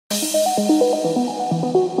Hi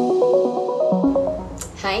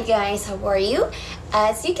guys, how are you?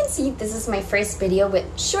 As you can see, this is my first video with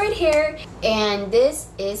short hair, and this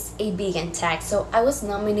is a vegan tag. So I was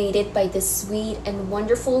nominated by this sweet and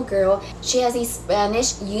wonderful girl. She has a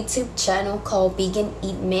Spanish YouTube channel called Vegan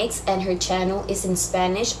Eat Mix, and her channel is in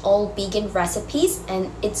Spanish, all vegan recipes, and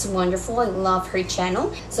it's wonderful. I love her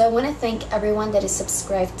channel. So I want to thank everyone that is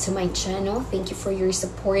subscribed to my channel. Thank you for your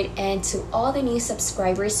support, and to all the new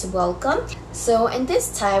subscribers, welcome. So in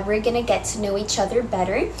this time, we're gonna get to know each other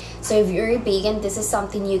better. So if you're a vegan, this is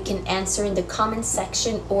something you can answer in the comment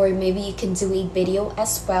section, or maybe you can do a video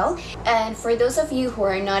as well. And for those of you who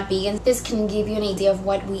are not vegan, this can give you an idea of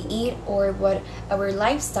what we eat or what our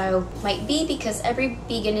lifestyle might be, because every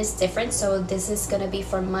vegan is different. So this is gonna be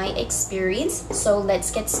from my experience. So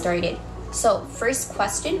let's get started. So first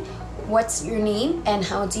question, what's your name and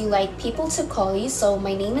how do you like people to call you? So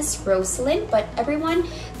my name is Rosalind, but everyone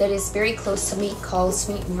that is very close to me calls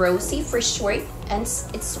me Rosie for short, and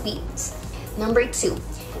it's sweet. Number 2,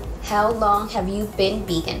 how long have you been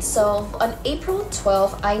vegan? So on April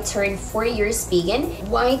 12th, I turned 4 years vegan.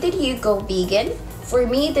 Why did you go vegan? For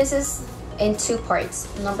me, this is in 2 parts.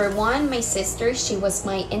 Number 1, my sister, she was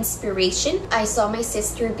my inspiration. I saw my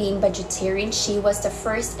sister being vegetarian. She was the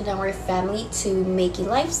first in our family to make a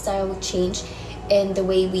lifestyle change in the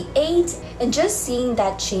way we ate, and just seeing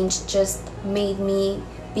that change just made me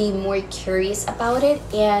be more curious about it.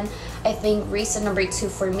 And I think reason number 2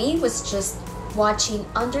 for me was just watching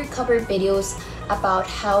undercover videos about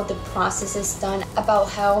how the process is done, about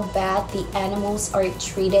how bad the animals are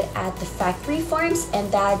treated at the factory farms, and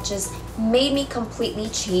that just made me completely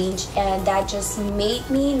change, and that just made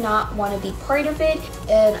me not want to be part of it,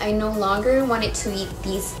 and I no longer wanted to eat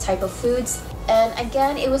these type of foods. And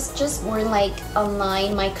again, it was just more like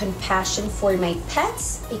align my compassion for my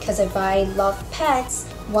pets, because if I love pets,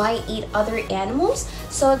 why eat other animals?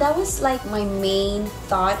 So that was like my main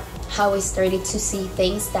thought, how I started to see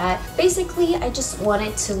things, that basically I just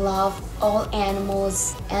wanted to love all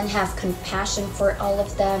animals and have compassion for all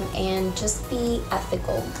of them and just be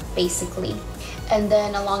ethical, basically. And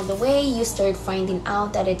then along the way, you start finding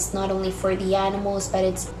out that it's not only for the animals, but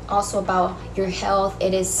it's also about your health.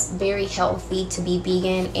 It is very healthy to be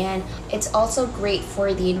vegan, and it's also great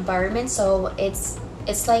for the environment. So it's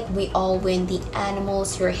like we all win, the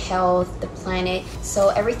animals, your health, the planet. So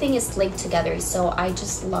everything is linked together. So I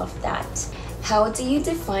just love that. How do you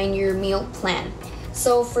define your meal plan?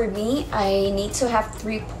 So for me, I need to have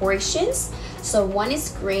 3 portions. So 1 is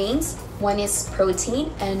grains, 1 is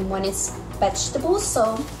protein, and 1 is vegetables.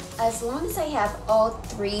 So as long as I have all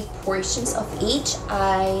 3 portions of each,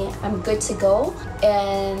 I'm good to go,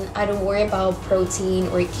 and I don't worry about protein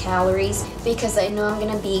or calories, because I know I'm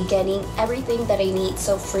gonna be getting everything that I need.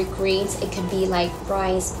 So for grains, it could be like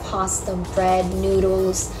rice, pasta, bread,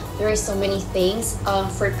 noodles. There are so many things.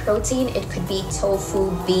 For protein, it could be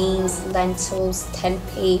tofu, beans, lentils,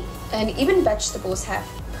 tempeh, and even vegetables have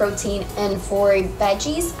protein. And for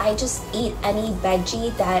veggies, I just eat any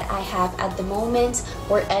veggie that I have at the moment,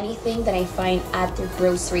 or anything that I find at the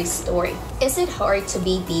grocery store. Is it hard to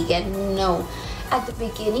be vegan? No. At the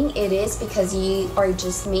beginning it is, because you are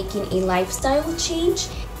just making a lifestyle change.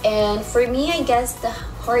 And for me, I guess the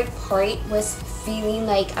hard part was feeling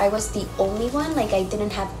like I was the only one, like I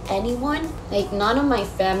didn't have anyone, like none of my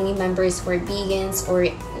family members were vegans, or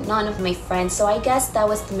none of my friends. So I guess that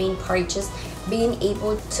was the main part, just being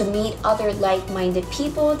able to meet other like-minded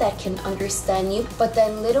people that can understand you. But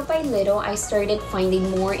then little by little, I started finding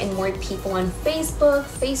more and more people on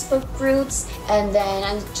Facebook groups, and then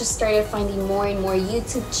I just started finding more and more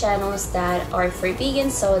YouTube channels that are for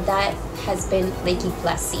vegans. So that has been like a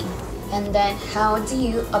blessing. And then how do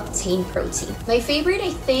you obtain protein? My favorite,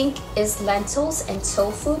 I think, is lentils and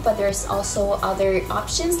tofu, but there's also other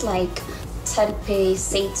options like tempeh,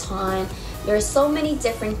 seitan. There are so many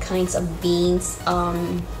different kinds of beans.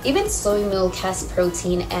 Even soy milk has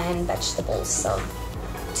protein and vegetables. So,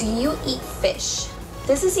 do you eat fish?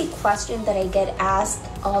 This is a question that I get asked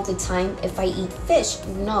all the time, if I eat fish.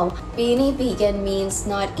 No. Being a vegan means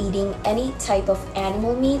not eating any type of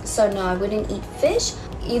animal meat. So no, I wouldn't eat fish.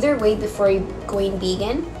 Either way, before going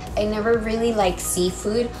vegan, I never really liked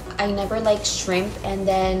seafood. I never liked shrimp, and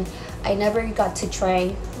then I never got to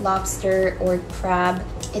try lobster or crab.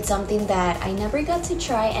 It's something that I never got to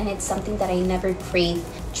try, and it's something that I never craved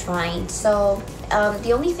trying. So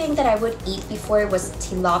the only thing that I would eat before was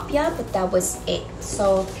tilapia, but that was it.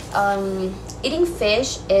 So eating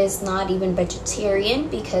fish is not even vegetarian,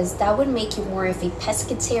 because that would make you more of a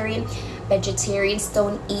pescatarian. Vegetarians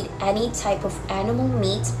don't eat any type of animal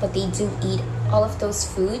meat, but they do eat all of those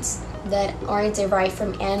foods. that are derived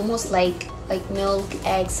from animals like milk,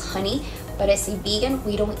 eggs, honey. But as a vegan,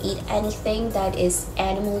 we don't eat anything that is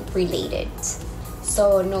animal related.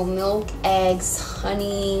 So no milk, eggs,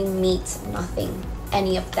 honey, meat, nothing,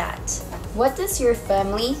 any of that. What does your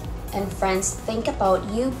family and friends think about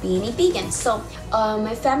you being a vegan? So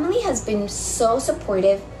my family has been so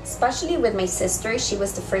supportive, especially with my sister. She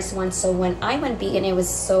was the first one, so when I went vegan, it was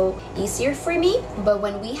so easier for me. But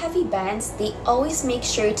when we have events, they always make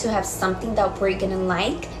sure to have something that we're gonna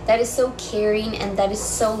like, that is so caring and that is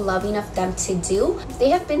so loving of them to do. They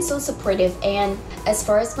have been so supportive. And as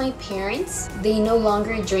far as my parents, they no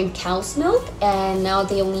longer drink cow's milk, and now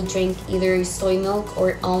they only drink either soy milk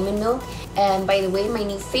or almond milk. And by the way, my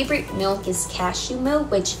new favorite milk is cashew milk,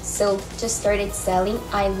 which Sil just started selling.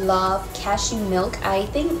 I love cashew milk. I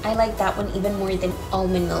think I like that one even more than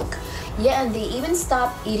almond milk. Yeah, and they even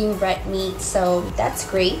stopped eating red meat, so that's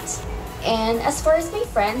great. And as far as my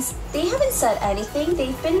friends, they haven't said anything.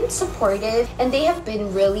 They've been supportive and they have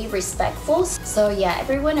been really respectful. So yeah,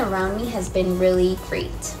 everyone around me has been really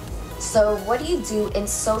great. So what do you do in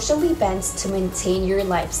social events to maintain your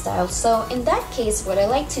lifestyle? So in that case, what I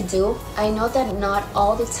like to do, I know that not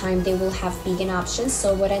all the time they will have vegan options.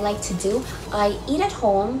 So what I like to do, I eat at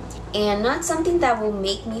home, and not something that will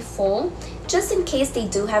make me full. Just in case they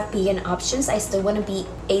do have vegan options, I still want to be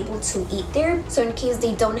able to eat there. So in case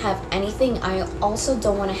they don't have anything, I also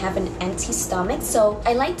don't want to have an empty stomach. So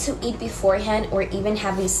I like to eat beforehand or even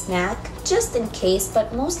have a snack just in case,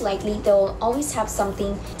 but most likely they'll always have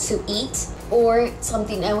something to eat. Or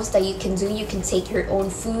something else that you can do, you can take your own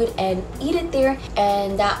food and eat it there,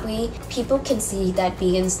 and that way people can see that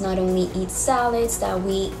vegans not only eat salads, that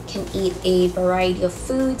we can eat a variety of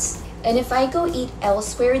foods. And if I go eat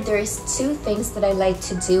elsewhere, there's two things that I like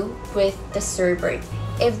to do with the server.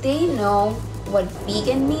 If they know what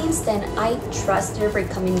vegan means, then I trust their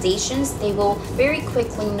recommendations. They will very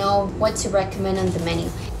quickly know what to recommend on the menu.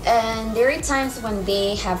 And there are times when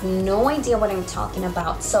they have no idea what I'm talking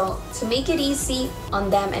about. So to make it easy on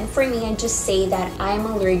them and for me, I just say that I'm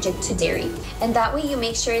allergic to dairy. And that way you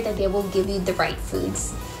make sure that they will give you the right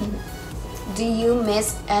foods. Do you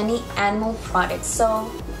miss any animal products?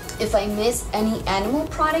 So if I miss any animal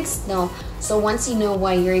products, no. So once you know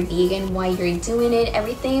why you're a vegan, why you're doing it,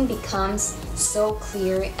 everything becomes so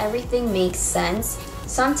clear, everything makes sense.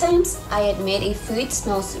 Sometimes I admit a food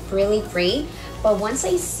smells really great, but once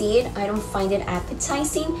I see it, I don't find it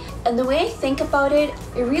appetizing. And the way I think about it,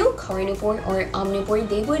 a real carnivore or omnivore,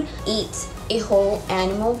 they would eat a whole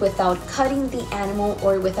animal without cutting the animal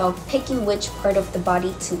or without picking which part of the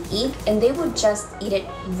body to eat, and they would just eat it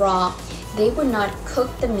raw. They would not cook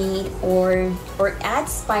the meat or add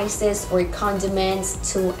spices or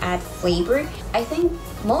condiments to add flavor. I think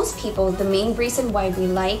most people, the main reason why we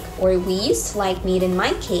like, or we used to like meat in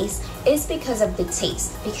my case, is because of the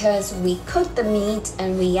taste. Because we cook the meat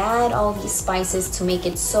and we add all these spices to make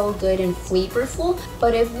it so good and flavorful.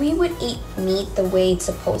 But if we would eat meat the way it's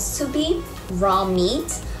supposed to be, raw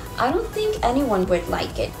meat, I don't think anyone would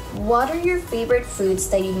like it. What are your favorite foods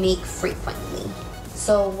that you make frequently?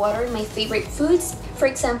 So what are my favorite foods? For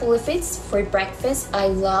example, if it's for breakfast, I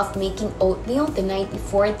love making oatmeal the night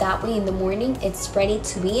before. That way in the morning, it's ready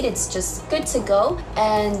to eat. It's just good to go.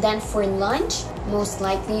 And then for lunch, most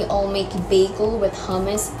likely I'll make a bagel with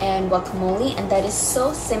hummus and guacamole. And that is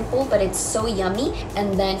so simple, but it's so yummy.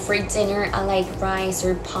 And then for dinner, I like rice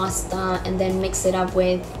or pasta and then mix it up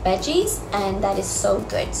with veggies. And that is so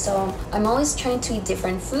good. So I'm always trying to eat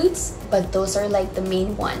different foods, but those are like the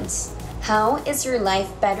main ones. How is your life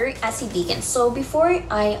better as a vegan? So before,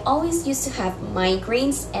 I always used to have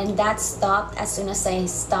migraines, and that stopped as soon as I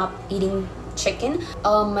stopped eating chicken.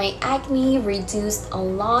 My acne reduced a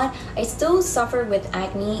lot. I still suffer with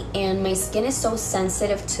acne, and my skin is so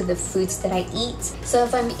sensitive to the foods that I eat. So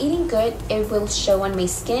if I'm eating good, it will show on my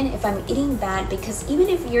skin. If I'm eating bad, because even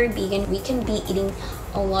if you're vegan, we can be eating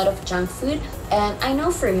a lot of junk food. And I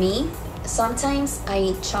know for me, sometimes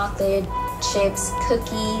I eat chocolate, chips,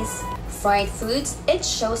 cookies, fried foods. It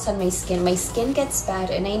shows on my skin. My skin gets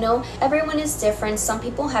bad, and I know everyone is different. Some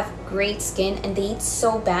people have great skin and they eat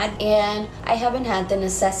so bad, and I haven't had the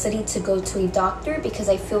necessity to go to a doctor because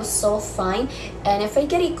I feel so fine. And if I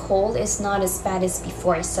get a cold, it's not as bad as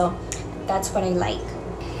before. So that's what I like.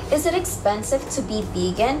 Is it expensive to be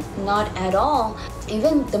vegan? Not at all.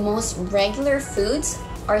 Even the most regular foods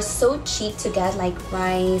are so cheap to get, like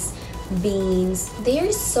rice, beans. They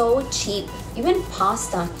are so cheap. Even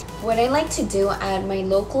pasta. What I like to do at my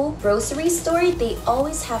local grocery store, they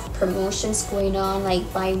always have promotions going on, like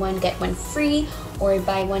buy one get one free or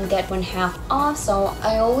buy one get one half off. So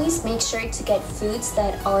I always make sure to get foods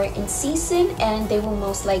that are in season and they will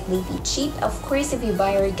most likely be cheap. Of course, if you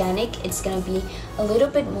buy organic, it's gonna be a little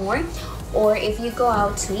bit more, or if you go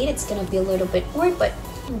out to eat, it's gonna be a little bit more, but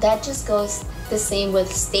that just goes the same with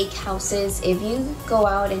steakhouses. If you go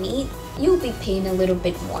out and eat, you'll be paying a little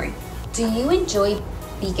bit more. Do you enjoy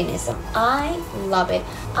veganism? I love it.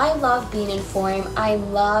 I love being informed. I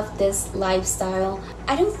love this lifestyle.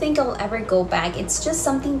 I don't think I'll ever go back. It's just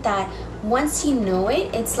something that once you know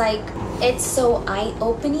it, it's like, it's so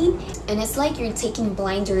eye-opening, and it's like you're taking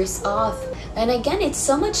blinders off. And again, it's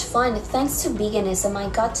so much fun. Thanks to veganism, I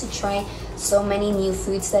got to try so many new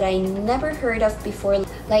foods that I never heard of before,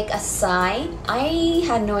 like acai. I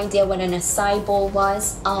had no idea what an acai bowl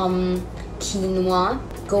was. Quinoa,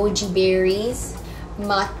 goji berries,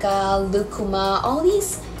 maca, lucuma, all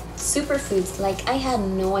these superfoods, like I had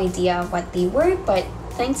no idea what they were, but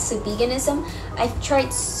thanks to veganism, I've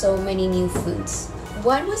tried so many new foods.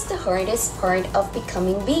 What was the hardest part of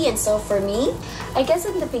becoming vegan? So for me, I guess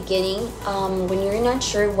in the beginning, when you're not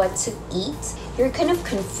sure what to eat, you're kind of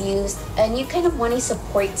confused and you kind of want a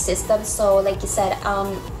support system. So like you said,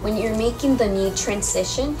 when you're making the new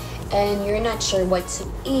transition and you're not sure what to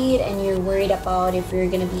eat and you're worried about if you're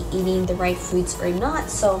gonna be eating the right foods or not.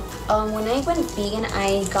 So when I went vegan,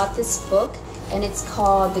 I got this book and it's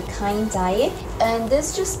called The Kind Diet, and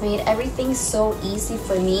this just made everything so easy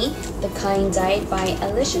for me. The Kind Diet by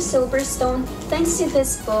Alicia Silverstone. Thanks to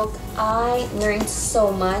this book, I learned so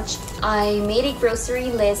much. I made a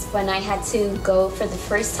grocery list when I had to go for the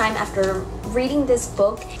first time after reading this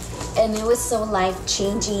book, and it was so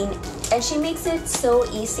life-changing, and she makes it so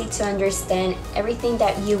easy to understand everything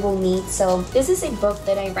that you will need. So this is a book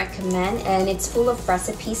that I recommend, and it's full of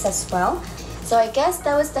recipes as well. So I guess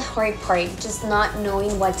that was the hard part, just not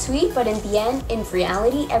knowing what to eat, but in the end, in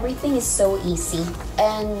reality, everything is so easy.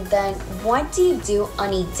 And then what do you do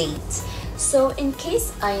on a date? So in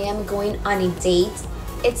case I am going on a date,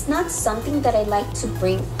 it's not something that I like to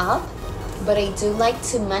bring up, but I do like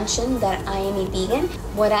to mention that I am a vegan.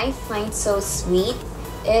 What I find so sweet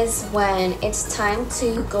is when it's time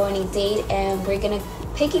to go on a date and we're gonna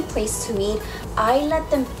pick a place to eat, I let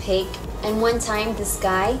them pick. And one time this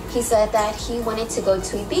guy, he said that he wanted to go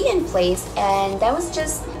to a vegan place, and that was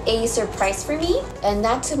just a surprise for me. And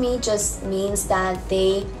that to me just means that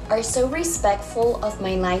they are so respectful of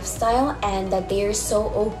my lifestyle and that they are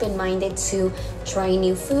so open-minded to try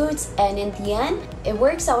new foods. And in the end, it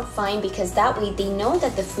works out fine because that way they know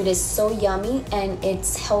that the food is so yummy and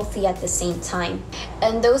it's healthy at the same time.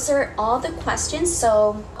 And those are all the questions.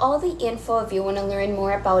 So all the info, if you want to learn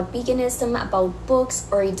more about veganism, about books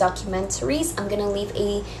or documentaries, I'm gonna leave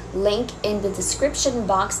a link in the description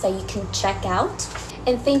box that you can check out.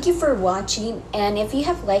 And thank you for watching, and if you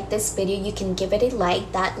have liked this video, you can give it a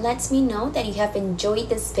like. That lets me know that you have enjoyed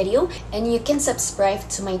this video, and you can subscribe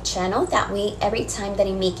to my channel. That way every time that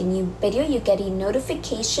I make a new video, you get a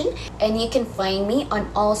notification. And you can find me on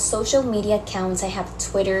all social media accounts. I have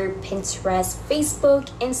Twitter, Pinterest, Facebook,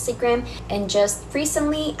 Instagram, and just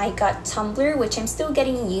recently I got Tumblr, which I'm still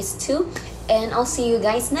getting used to. And I'll see you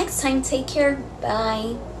guys next time. Take care.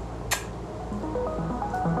 Bye.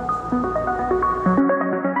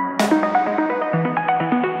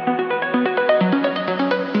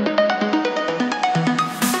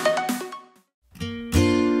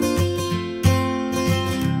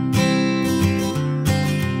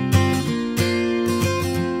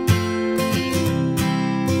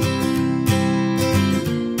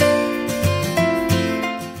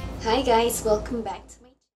 Hi guys, welcome back.